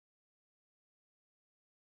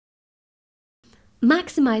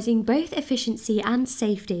Maximising both efficiency and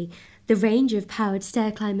safety, the range of powered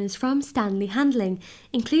stair climbers from Stanley Handling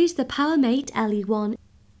includes the PowerMate LE1.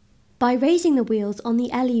 By raising the wheels on the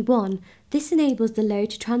LE1, this enables the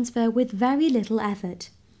load to transfer with very little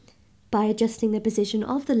effort. By adjusting the position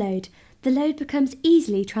of the load becomes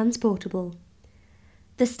easily transportable.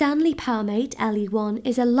 The Stanley PowerMate LE1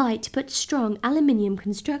 is a light but strong aluminium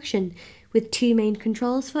construction with two main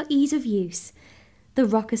controls for ease of use. The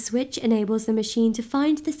rocker switch enables the machine to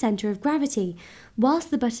find the centre of gravity, whilst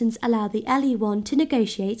the buttons allow the LE1 to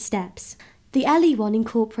negotiate steps. The LE1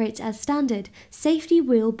 incorporates as standard safety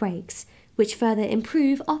wheel brakes, which further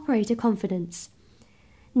improve operator confidence.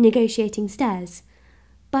 Negotiating stairs.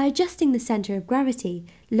 By adjusting the centre of gravity,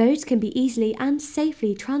 loads can be easily and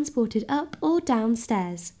safely transported up or down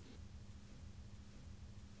stairs.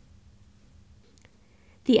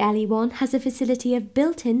 The LE1 has a facility of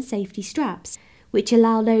built-in safety straps, which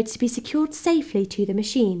allow loads to be secured safely to the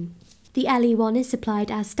machine. The LE1 is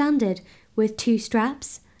supplied as standard with two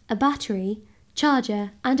straps, a battery,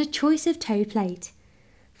 charger and a choice of toe plate.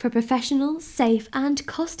 For professional, safe and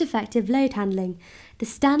cost-effective load handling, the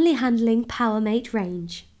Stanley Handling PowerMate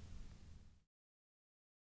range.